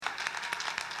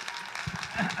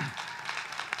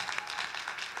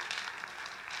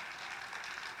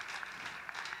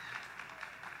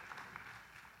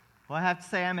Well, I have to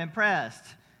say I'm impressed.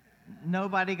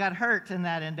 Nobody got hurt in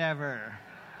that endeavor.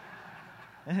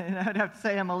 And I'd have to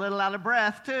say I'm a little out of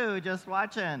breath, too, just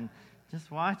watching.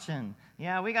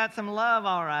 Yeah, we got some love,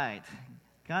 all right.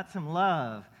 Got some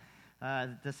love.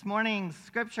 This morning's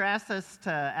scripture asks us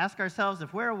to ask ourselves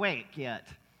if we're awake yet.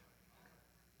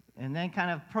 And then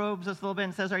kind of probes us a little bit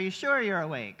and says, are you sure you're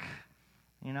awake?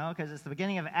 You know, because it's the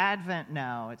beginning of Advent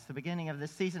now. It's the beginning of this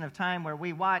season of time where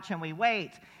we watch and we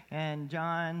wait. And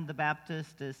John the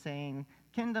Baptist is saying,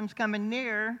 kingdom's coming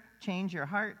near. Change your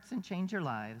hearts and change your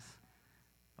lives.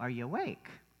 Are you awake?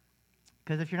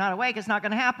 Because if you're not awake, it's not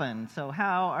going to happen. So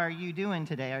how are you doing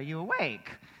today? Are you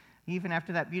awake? Even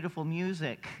after that beautiful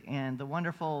music and the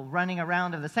wonderful running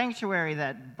around of the sanctuary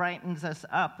that brightens us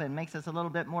up and makes us a little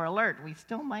bit more alert, we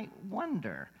still might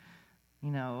wonder,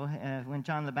 when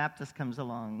John the Baptist comes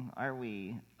along, are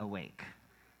we awake?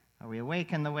 Are we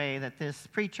awake in the way that this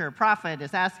preacher, prophet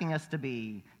is asking us to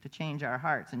be, to change our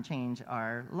hearts and change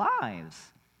our lives?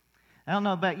 I don't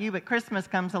know about you, but Christmas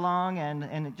comes along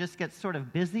and it just gets sort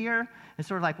of busier. It's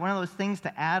sort of like one of those things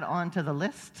to add on to the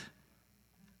list.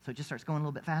 So it just starts going a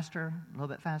little bit faster, a little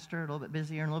bit faster, a little bit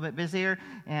busier, and a little bit busier.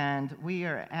 And we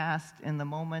are asked in the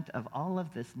moment of all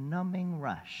of this numbing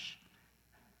rush,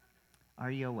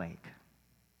 are you awake?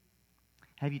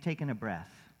 Have you taken a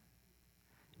breath?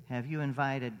 Have you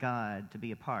invited God to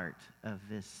be a part of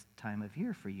this time of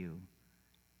year for you?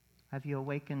 Have you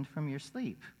awakened from your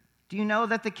sleep? Do you know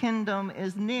that the kingdom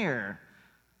is near?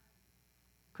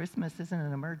 Christmas isn't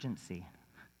an emergency,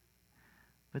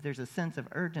 but there's a sense of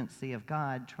urgency of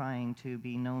God trying to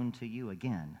be known to you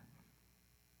again,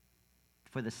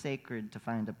 for the sacred to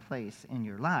find a place in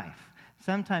your life.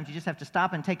 Sometimes you just have to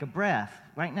stop and take a breath.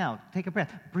 Right now, take a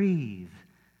breath. Breathe.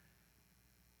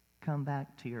 Come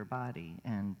back to your body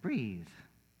and breathe.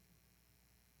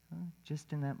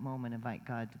 Just in that moment, invite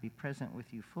God to be present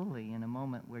with you fully in a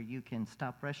moment where you can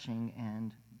stop rushing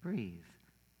and breathe.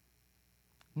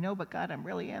 But God, I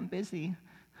really am busy.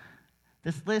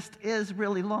 This list is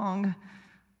really long.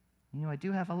 I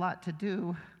do have a lot to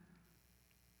do.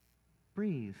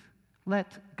 Breathe.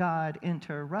 Let God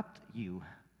interrupt you.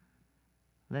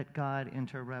 Let God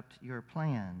interrupt your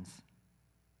plans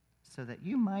so that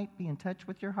you might be in touch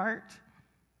with your heart.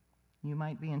 You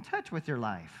might be in touch with your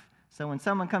life. So when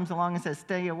someone comes along and says,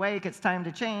 stay awake, it's time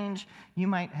to change, you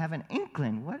might have an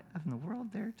inkling what in the world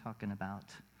they're talking about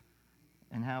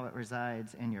and how it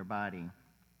resides in your body.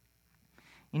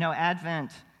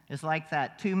 Advent is like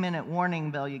that 2-minute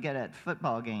warning bell you get at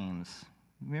football games.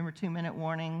 Remember 2-minute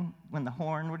warning when the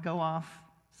horn would go off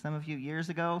some of you years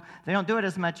ago? They don't do it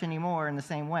as much anymore in the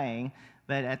same way.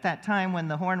 But at that time when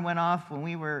the horn went off, when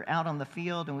we were out on the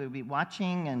field and we would be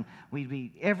watching and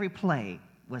every play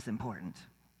was important.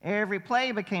 Every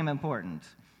play became important.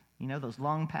 Those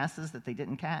long passes that they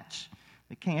didn't catch.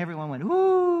 Everyone went,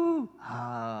 ooh,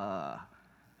 ah.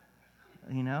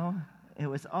 It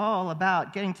was all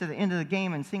about getting to the end of the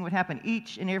game and seeing what happened.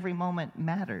 Each and every moment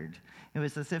mattered. It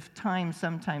was as if time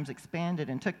sometimes expanded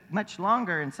and took much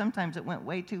longer, and sometimes it went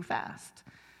way too fast,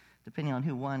 depending on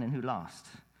who won and who lost.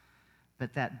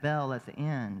 But that bell at the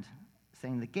end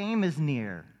saying the game is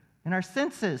near, and our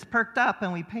senses perked up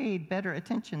and we paid better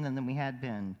attention than we had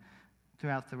been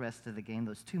throughout the rest of the game.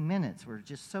 Those 2 minutes were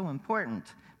just so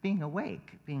important. Being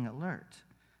awake, being alert.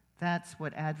 That's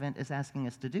what Advent is asking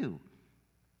us to do.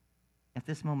 At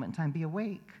this moment in time, be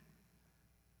awake.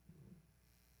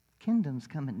 Kingdom's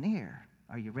coming near.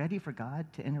 Are you ready for God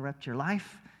to interrupt your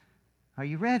life? Are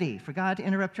you ready for God to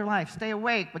interrupt your life? Stay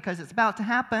awake because it's about to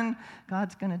happen.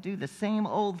 God's going to do the same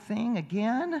old thing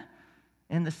again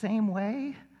in the same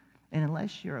way. And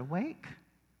unless you're awake,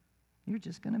 you're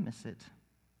just going to miss it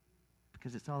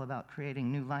because it's all about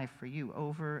creating new life for you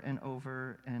over and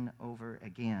over and over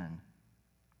again.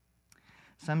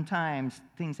 Sometimes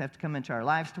things have to come into our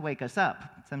lives to wake us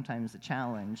up. Sometimes a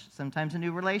challenge, sometimes a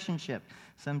new relationship,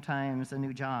 sometimes a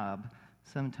new job,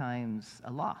 sometimes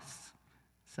a loss.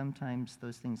 Sometimes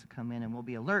those things will come in and we'll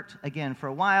be alert again for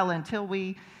a while until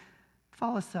we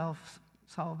fall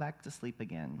back to sleep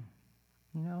again.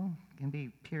 It can be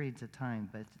periods of time,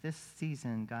 but this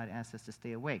season, God asks us to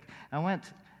stay awake. I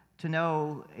want to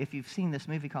know if you've seen this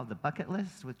movie called The Bucket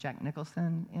List with Jack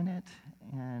Nicholson in it,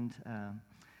 and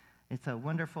it's a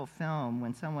wonderful film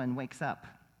when someone wakes up.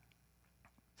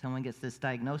 Someone gets this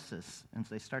diagnosis, and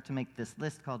so they start to make this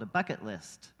list called a bucket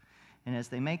list. And as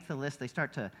they make the list,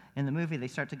 in the movie, they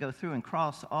start to go through and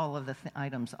cross all of the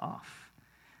items off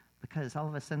because all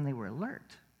of a sudden they were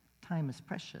alert. Time is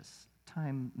precious.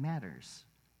 Time matters.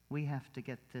 We have to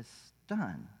get this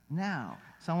done now.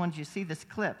 So I wanted you to see this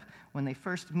clip. When they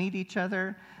first meet each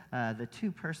other, the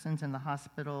two persons in the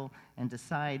hospital, and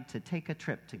decide to take a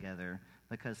trip together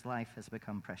because life has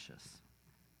become precious.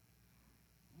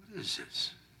 What is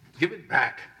this? Give it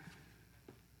back.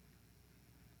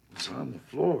 It's on the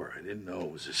floor. I didn't know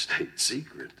it was a state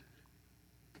secret.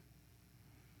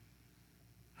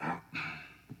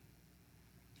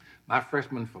 My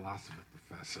freshman philosophy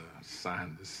professor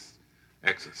signed this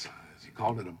exercise. He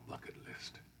called it a bucket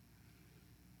list.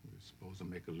 We were supposed to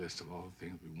make a list of all the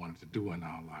things we wanted to do in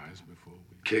our lives before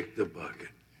we... Kick the bucket.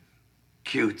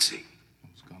 Cutesy. I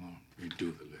was gonna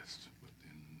redo the list, but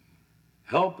then...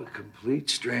 Help a complete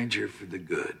stranger for the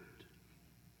good.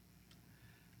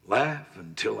 Laugh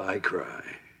until I cry.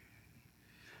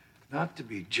 Not to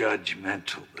be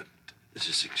judgmental, but this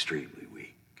is extremely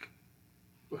weak.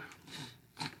 Well,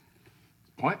 it's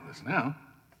pointless now.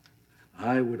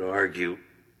 I would argue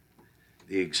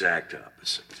the exact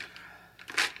opposite.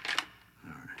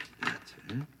 All right, that's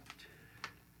it.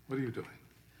 What are you doing?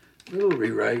 A little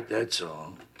rewrite, that's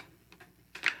all.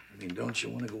 I mean, don't you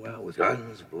want to go out with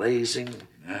guns blazing?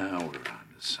 Now we're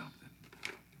onto something.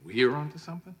 We're onto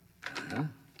something? Huh?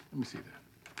 Let me see that.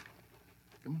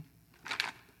 Come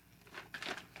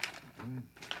on.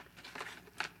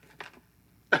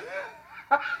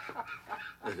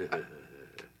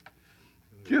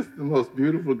 Kiss the most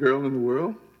beautiful girl in the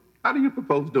world? How do you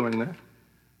propose doing that?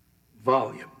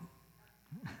 Volume.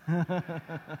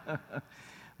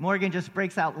 Morgan just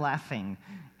breaks out laughing.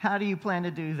 How do you plan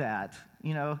to do that?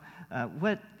 You know,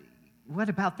 what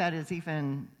about that is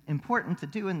even important to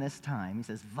do in this time? He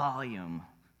says, volume.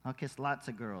 I'll kiss lots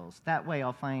of girls. That way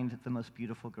I'll find the most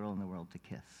beautiful girl in the world to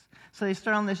kiss. So they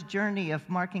start on this journey of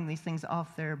marking these things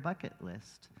off their bucket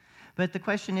list. But the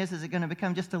question is it going to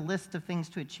become just a list of things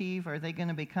to achieve, or are they going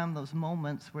to become those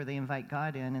moments where they invite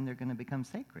God in and they're going to become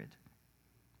sacred?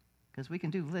 Because we can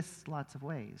do lists lots of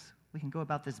ways. We can go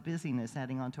about this busyness,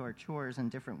 adding on to our chores in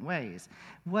different ways.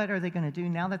 What are they going to do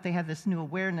now that they have this new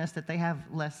awareness that they have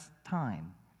less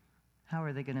time? How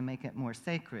are they going to make it more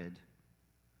sacred?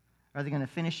 Are they going to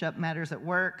finish up matters at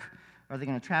work? Are they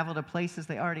going to travel to places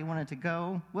they already wanted to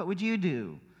go? What would you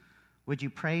do? Would you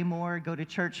pray more, go to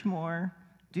church more,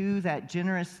 do that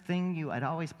generous thing you had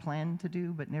always planned to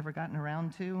do but never gotten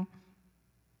around to?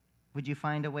 Would you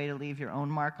find a way to leave your own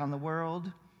mark on the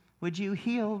world? Would you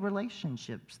heal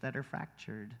relationships that are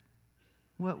fractured?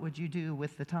 What would you do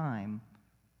with the time?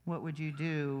 What would you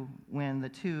do when the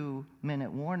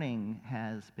 2-minute warning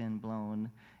has been blown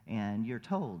and you're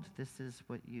told this is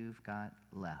what you've got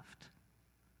left?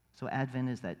 So Advent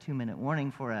is that 2-minute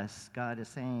warning for us. God is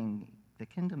saying the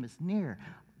kingdom is near.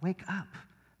 Wake up.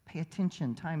 Pay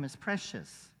attention. Time is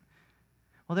precious.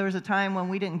 Well, there was a time when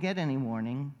we didn't get any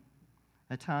warning,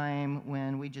 a time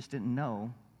when we just didn't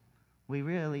know. We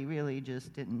really, really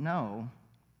just didn't know.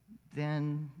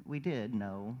 Then we did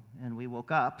know, and we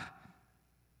woke up.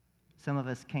 Some of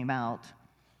us came out.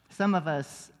 Some of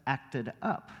us acted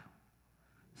up.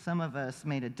 Some of us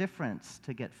made a difference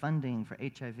to get funding for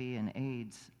HIV and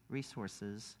AIDS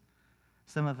resources.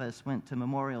 Some of us went to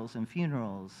memorials and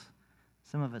funerals.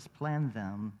 Some of us planned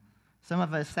them. Some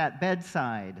of us sat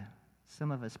bedside.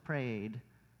 Some of us prayed.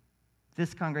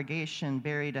 This congregation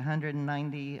buried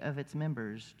 190 of its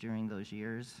members during those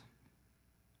years.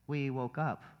 We woke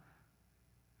up.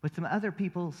 But some other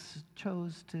people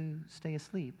chose to stay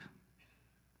asleep.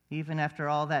 Even after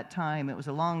all that time, it was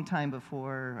a long time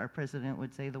before our president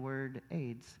would say the word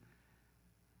AIDS.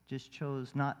 Just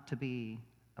chose not to be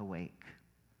awake.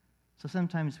 So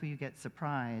sometimes we get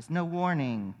surprised. No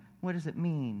warning. What does it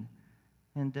mean?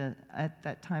 And at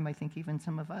that time, I think even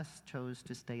some of us chose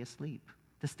to stay asleep,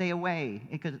 to stay away.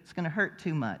 It's going to hurt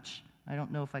too much. I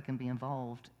don't know if I can be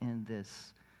involved in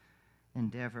this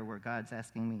endeavor where God's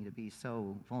asking me to be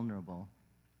so vulnerable.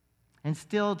 And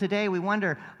still today we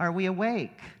wonder, are we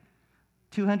awake?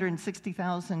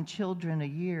 260,000 children a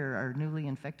year are newly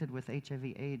infected with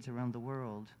HIV/AIDS around the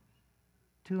world.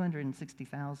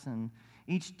 260,000.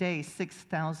 Each day,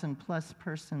 6,000 plus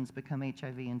persons become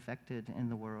HIV infected in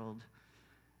the world.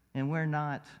 And we're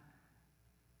not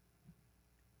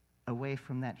away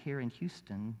from that here in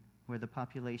Houston, where the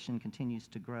population continues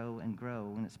to grow,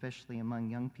 and especially among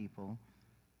young people.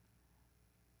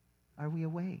 Are we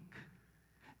awake?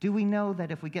 Do we know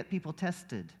that if we get people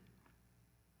tested,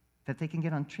 that they can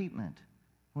get on treatment?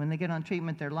 When they get on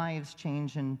treatment, their lives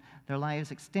change and their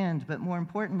lives extend. But more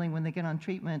importantly, when they get on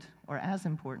treatment, or as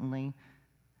importantly,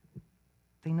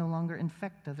 they no longer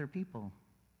infect other people.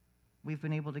 We've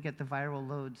been able to get the viral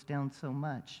loads down so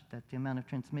much that the amount of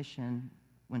transmission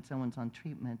when someone's on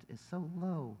treatment is so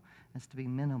low as to be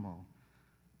minimal.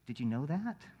 Did you know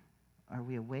that? Are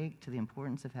we awake to the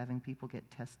importance of having people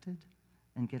get tested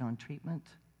and get on treatment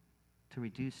to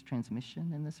reduce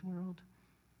transmission in this world?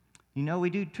 You know, we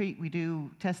do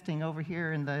testing over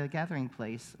here in the gathering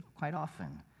place quite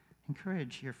often.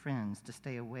 Encourage your friends to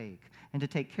stay awake and to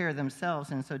take care of themselves,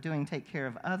 and in so doing, take care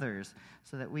of others,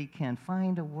 so that we can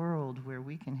find a world where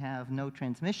we can have no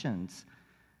transmissions,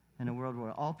 and a world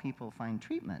where all people find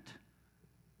treatment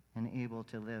and able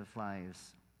to live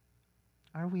lives.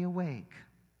 Are we awake?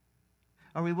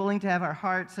 Are we willing to have our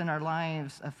hearts and our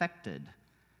lives affected?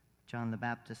 John the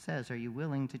Baptist says, are you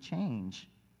willing to change?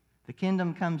 The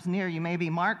kingdom comes near. You may be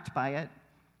marked by it.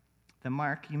 The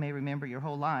mark you may remember your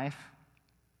whole life.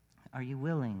 Are you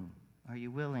willing? Are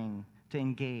you willing to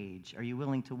engage? Are you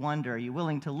willing to wonder? Are you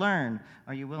willing to learn?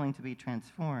 Are you willing to be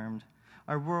transformed?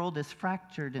 Our world is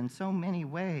fractured in so many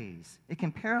ways. It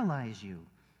can paralyze you.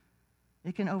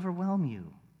 It can overwhelm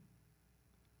you.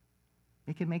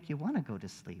 It can make you want to go to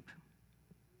sleep,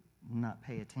 not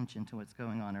pay attention to what's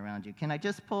going on around you. Can I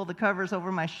just pull the covers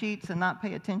over my sheets and not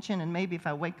pay attention, and maybe if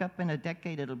I wake up in a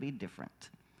decade, it'll be different?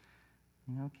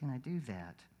 You know, can I do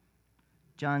that?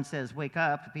 John says, wake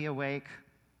up, be awake,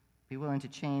 be willing to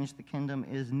change. The kingdom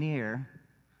is near.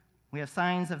 We have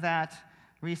signs of that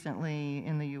recently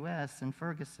in the U.S., in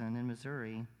Ferguson, in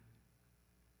Missouri.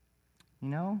 You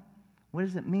know, what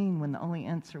does it mean when the only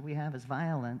answer we have is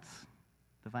violence?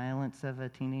 The violence of a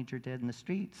teenager dead in the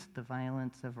streets, the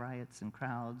violence of riots and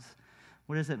crowds.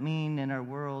 What does it mean in our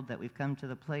world that we've come to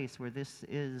the place where this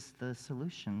is the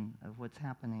solution of what's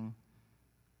happening?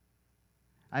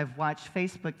 I've watched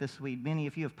Facebook this week. Many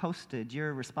of you have posted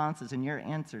your responses and your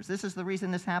answers. This is the reason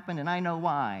this happened, and I know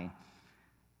why.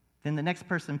 Then the next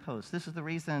person posts, this is the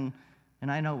reason,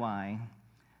 and I know why.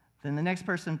 Then the next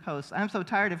person posts, I'm so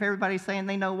tired of everybody saying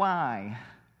they know why.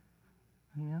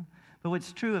 You know? But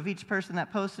what's true of each person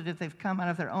that posted, if they've come out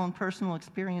of their own personal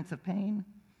experience of pain,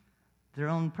 their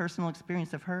own personal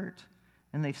experience of hurt,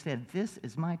 and they've said, this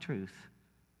is my truth.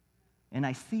 And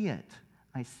I see it.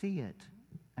 I see it.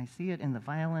 I see it in the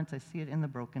violence. I see it in the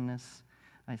brokenness.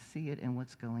 I see it in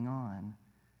what's going on.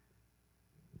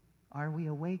 Are we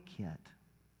awake yet?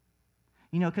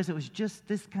 You know, because it was just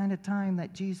this kind of time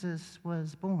that Jesus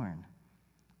was born.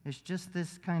 It's just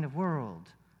this kind of world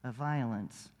of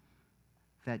violence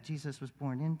that Jesus was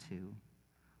born into.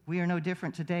 We are no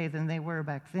different today than they were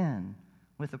back then,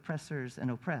 with oppressors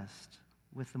and oppressed,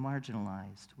 with the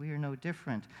marginalized. We are no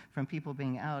different from people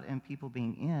being out and people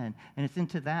being in. And it's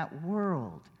into that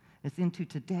world, it's into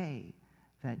today,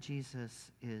 that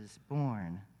Jesus is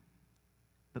born.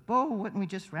 But, wouldn't we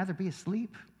just rather be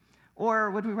asleep? Or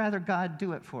would we rather God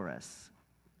do it for us?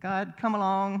 God, come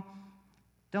along.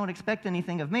 Don't expect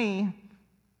anything of me.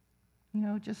 You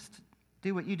know, just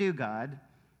do what you do, God.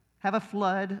 Have a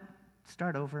flood,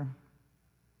 start over.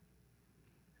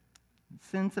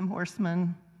 Send some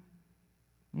horsemen.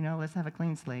 You know, let's have a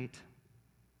clean slate.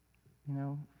 You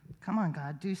know, come on,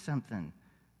 God, do something.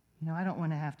 You know, I don't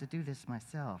want to have to do this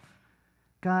myself.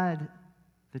 God,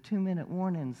 the 2-minute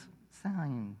warning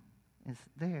sign is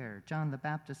there. John the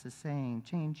Baptist is saying,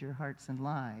 change your hearts and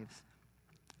lives.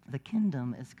 The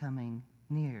kingdom is coming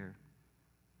near.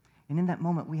 And in that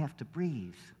moment, we have to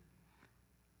breathe.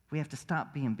 We have to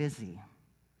stop being busy.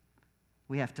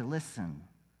 We have to listen.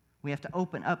 We have to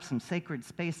open up some sacred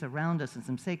space around us and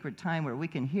some sacred time where we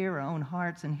can hear our own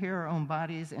hearts and hear our own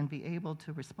bodies and be able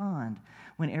to respond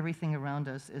when everything around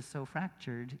us is so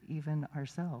fractured, even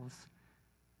ourselves.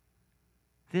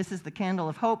 This is the candle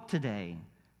of hope today,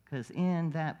 because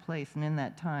in that place and in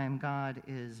that time, God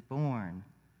is born.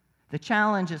 The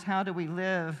challenge is, how do we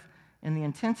live in the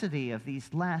intensity of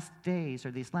these last days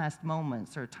or these last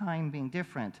moments or time being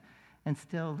different and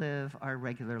still live our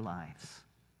regular lives?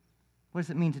 What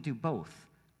does it mean to do both?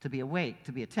 To be awake,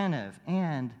 to be attentive,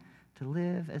 and to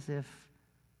live as if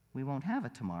we won't have a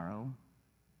tomorrow?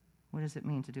 What does it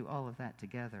mean to do all of that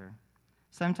together?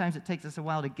 Sometimes it takes us a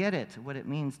while to get it, what it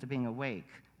means to being awake,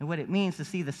 and what it means to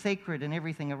see the sacred in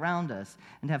everything around us,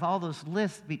 and have all those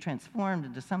lists be transformed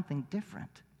into something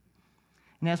different.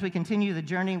 And as we continue the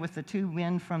journey with the 2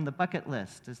 men from the bucket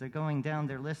list, as they're going down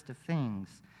their list of things,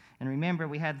 and remember,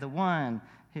 we had the one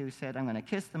who said, I'm going to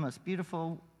kiss the most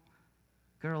beautiful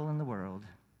girl in the world.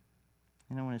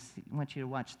 And I want you to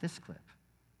watch this clip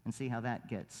and see how that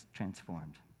gets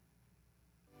transformed.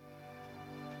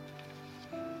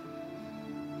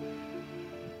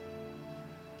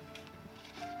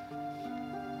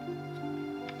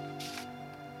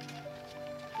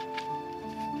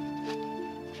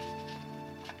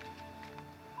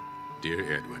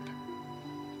 Dear Edward,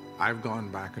 I've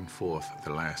gone back and forth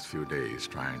the last few days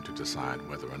trying to decide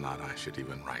whether or not I should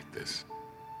even write this.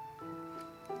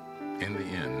 In the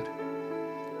end,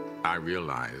 I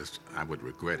realized I would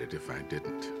regret it if I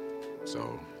didn't.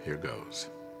 So here goes.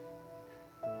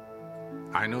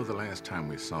 I know the last time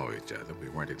we saw each other, we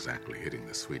weren't exactly hitting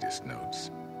the sweetest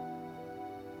notes.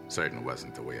 Certainly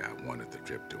wasn't the way I wanted the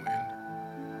trip to end.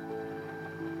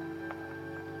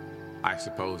 I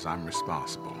suppose I'm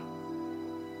responsible,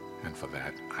 and for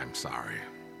that, I'm sorry.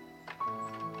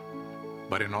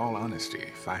 But in all honesty,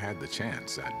 if I had the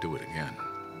chance, I'd do it again.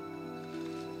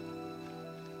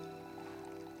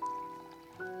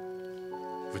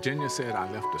 Virginia said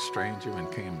I left a stranger and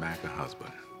came back a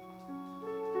husband.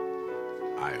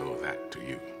 I owe that to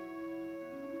you.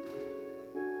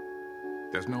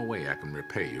 There's no way I can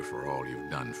repay you for all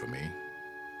you've done for me.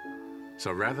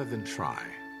 So rather than try,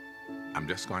 I'm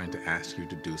just going to ask you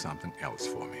to do something else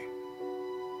for me.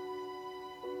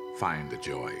 Find the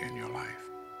joy in your life.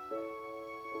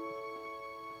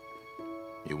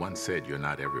 You once said you're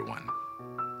not everyone.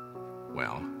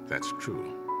 Well, that's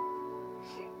true.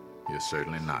 You're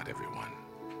certainly not everyone.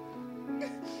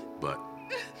 But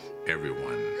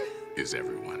everyone is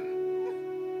everyone.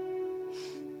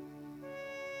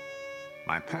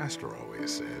 My pastor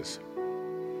always says,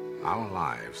 our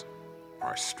lives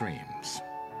are streams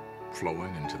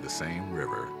flowing into the same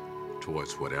river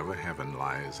towards whatever heaven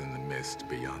lies in the mist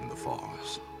beyond the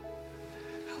falls.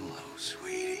 Hello,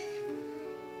 sweetie.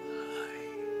 Hi.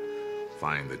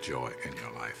 Find the joy in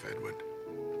your life, Edward.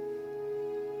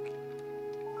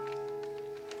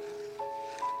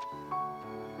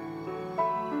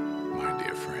 My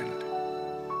dear friend,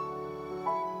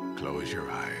 close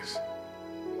your eyes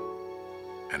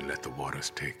and let the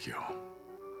waters take you.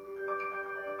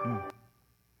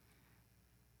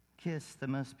 Kiss the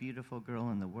most beautiful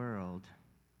girl in the world.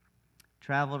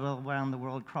 Traveled all around the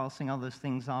world, crossing all those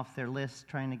things off their list,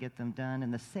 trying to get them done,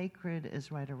 and the sacred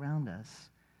is right around us.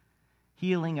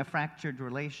 Healing a fractured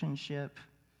relationship.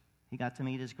 He got to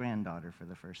meet his granddaughter for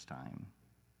the first time.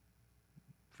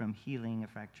 From healing a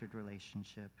fractured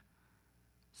relationship.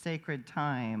 Sacred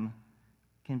time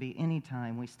can be any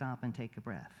time we stop and take a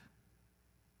breath.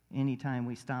 Anytime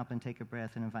we stop and take a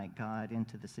breath and invite God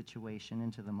into the situation,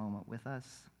 into the moment with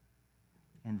us,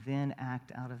 and then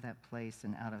act out of that place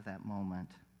and out of that moment,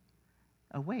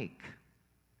 awake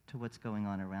to what's going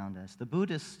on around us. The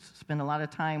Buddhists spend a lot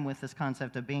of time with this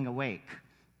concept of being awake,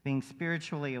 being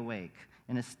spiritually awake,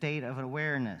 in a state of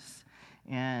awareness.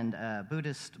 And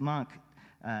Buddhist monk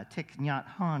Thich Nhat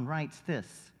Hanh writes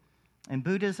this: in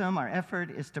Buddhism, our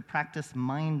effort is to practice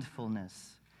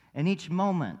mindfulness in each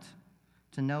moment,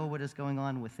 to know what is going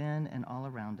on within and all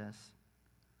around us.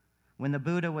 When the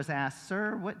Buddha was asked,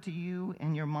 "Sir, what do you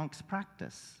and your monks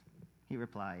practice?" he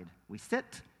replied, "We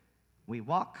sit, we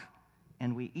walk,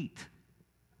 and we eat."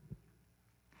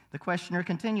 The questioner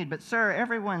continued, "But sir,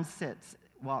 everyone sits,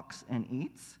 walks, and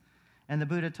eats." And the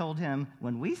Buddha told him,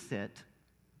 "When we sit,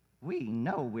 we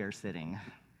know we're sitting.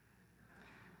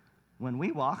 When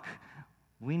we walk,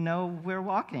 we know we're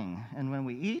walking. And when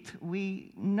we eat,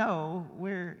 we know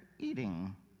we're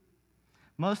eating.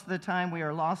 Most of the time, we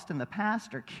are lost in the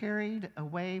past or carried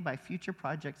away by future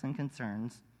projects and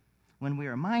concerns. When we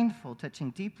are mindful, touching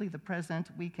deeply the present,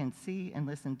 we can see and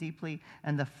listen deeply,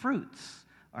 and the fruits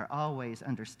are always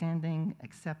understanding,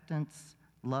 acceptance,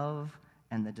 love,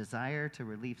 and the desire to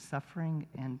relieve suffering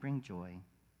and bring joy.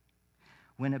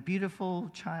 When a beautiful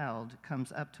child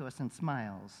comes up to us and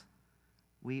smiles,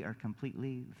 we are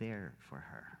completely there for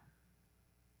her.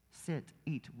 Sit,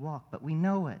 eat, walk, but we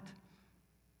know it.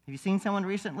 Have you seen someone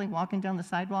recently walking down the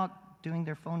sidewalk doing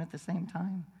their phone at the same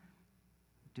time?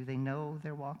 Do they know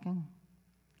they're walking?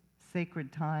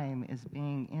 Sacred time is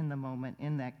being in the moment,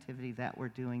 in the activity that we're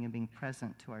doing, and being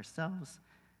present to ourselves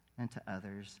and to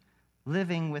others.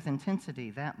 Living with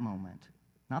intensity that moment.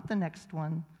 Not the next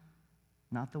one,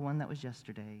 not the one that was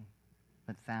yesterday,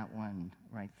 but that one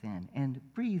right then. And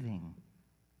breathing.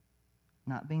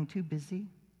 Not being too busy.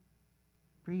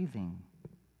 Breathing.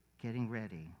 Getting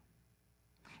ready.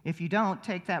 If you don't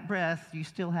take that breath, you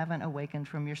still haven't awakened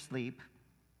from your sleep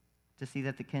to see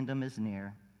that the kingdom is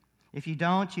near. If you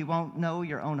don't, you won't know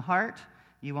your own heart.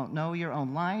 You won't know your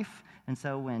own life. And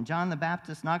so when John the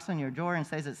Baptist knocks on your door and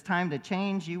says it's time to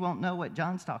change, you won't know what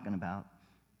John's talking about,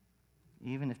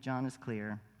 even if John is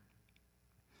clear.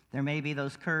 There may be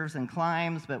those curves and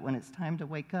climbs, but when it's time to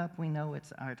wake up, we know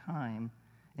it's our time.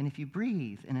 And if you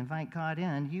breathe and invite God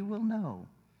in, you will know.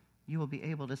 You will be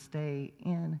able to stay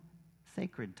in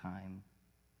sacred time.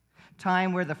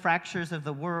 Time where the fractures of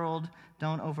the world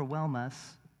don't overwhelm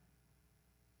us,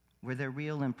 where they're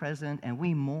real and present, and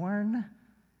we mourn,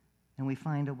 and we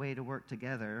find a way to work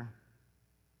together.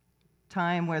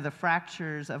 Time where the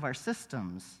fractures of our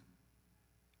systems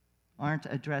aren't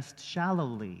addressed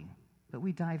shallowly, but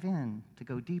we dive in to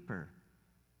go deeper,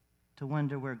 to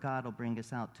wonder where God will bring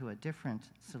us out to a different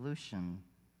solution.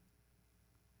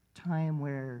 Time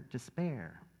where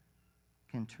despair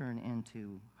can turn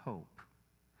into hope.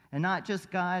 And not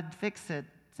just God, fix it,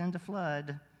 send a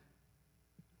flood.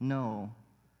 No.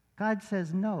 God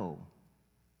says no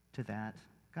to that.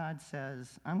 God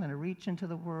says, I'm going to reach into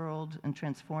the world and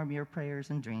transform your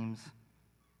prayers and dreams.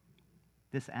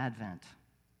 This Advent,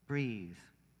 breathe.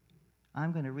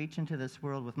 I'm going to reach into this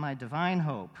world with my divine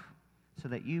hope so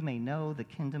that you may know the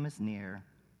kingdom is near.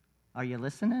 Are you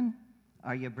listening?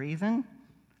 Are you breathing?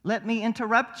 Let me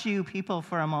interrupt you, people,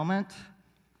 for a moment.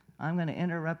 I'm going to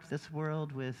interrupt this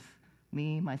world with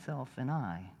me, myself, and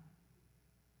I.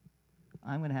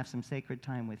 I'm going to have some sacred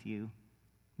time with you,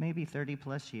 maybe 30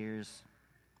 plus years.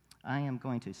 I am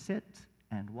going to sit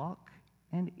and walk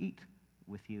and eat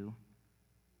with you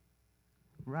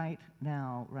right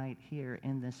now, right here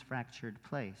in this fractured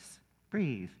place.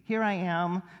 Breathe. Here I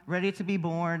am, ready to be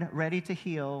born, ready to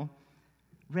heal,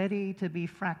 ready to be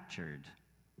fractured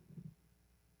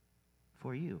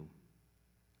for you.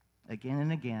 Again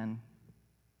and again,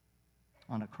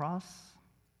 on a cross,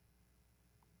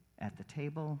 at the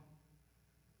table,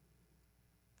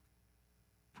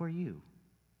 for you.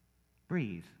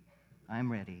 Breathe.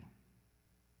 I'm ready.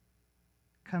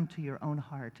 Come to your own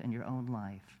heart and your own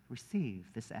life. Receive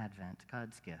this Advent,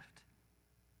 God's gift.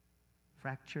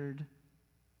 Fractured,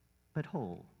 but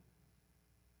whole,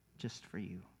 just for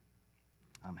you.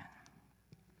 Amen.